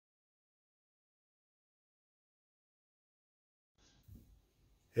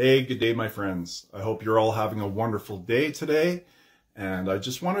Hey, good day, my friends. I hope you're all having a wonderful day today. And I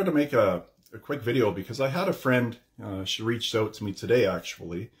just wanted to make a quick video because I had a friend, she reached out to me today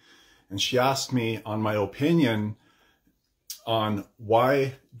actually, and she asked me on my opinion on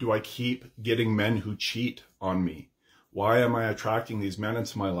why do I keep getting men who cheat on me? Why am I attracting these men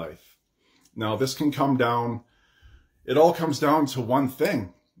into my life? Now, this can come down, it all comes down to one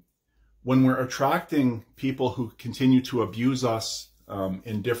thing. When we're attracting people who continue to abuse us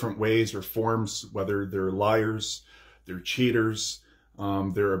in different ways or forms, whether they're liars, they're cheaters,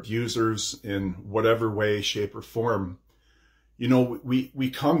 they're abusers in whatever way, shape, or form, you know, we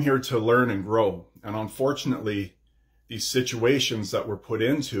come here to learn and grow. And unfortunately, these situations that we're put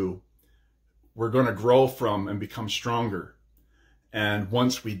into, we're going to grow from and become stronger. And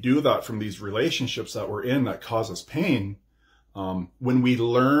once we do that from these relationships that we're in that cause us pain, when we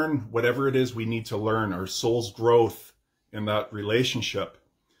learn whatever it is we need to learn, our soul's growth in that relationship,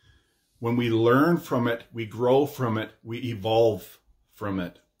 when we learn from it, we grow from it, we evolve from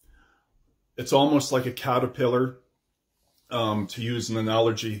it. It's almost like a caterpillar, to use an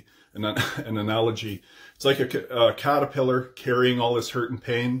analogy. It's like a caterpillar carrying all this hurt and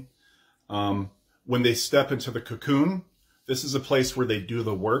pain. When they step into the cocoon, this is a place where they do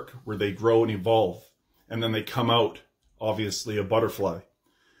the work, where they grow and evolve, and then they come out, obviously, a butterfly.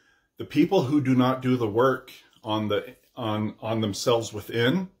 The people who do not do the work on themselves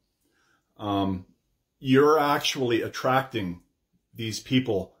within, you're actually attracting these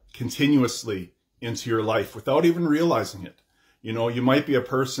people continuously into your life without even realizing it. You know, you might be a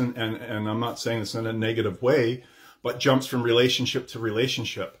person, and I'm not saying this in a negative way, but jumps from relationship to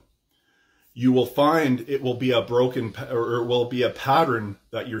relationship. You will find it will be a broken, or it will be a pattern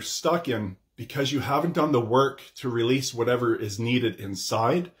that you're stuck in because you haven't done the work to release whatever is needed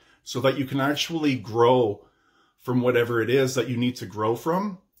inside so that you can actually grow from whatever it is that you need to grow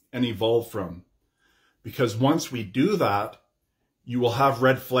from and evolve from. Because once we do that, you will have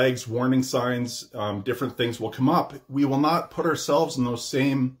red flags, warning signs, different things will come up. We will not put ourselves in those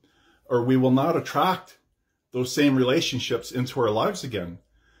same, or we will not attract those same relationships into our lives again,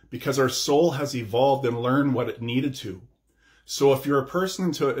 because our soul has evolved and learned what it needed to. So if you're a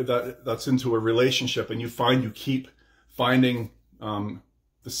person that's into a relationship and you find you keep finding the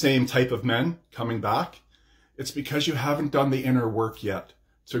same type of men coming back, it's because you haven't done the inner work yet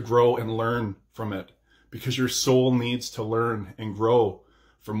to grow and learn from it, because your soul needs to learn and grow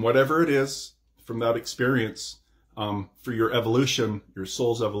from whatever it is, from that experience, for your evolution, your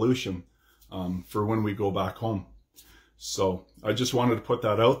soul's evolution, for when we go back home. So I just wanted to put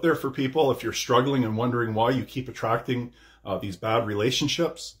that out there for people. If you're struggling and wondering why you keep attracting these bad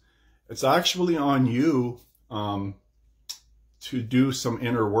relationships, it's actually on you to do some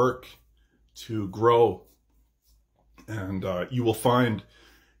inner work to grow. And you will find,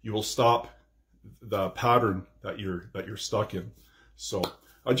 you will stop the pattern that you're stuck in. So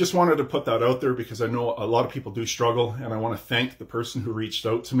I just wanted to put that out there because I know a lot of people do struggle, and I want to thank the person who reached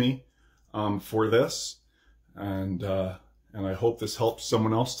out to me for this. And I hope this helps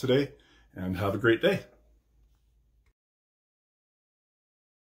someone else today, and have a great day.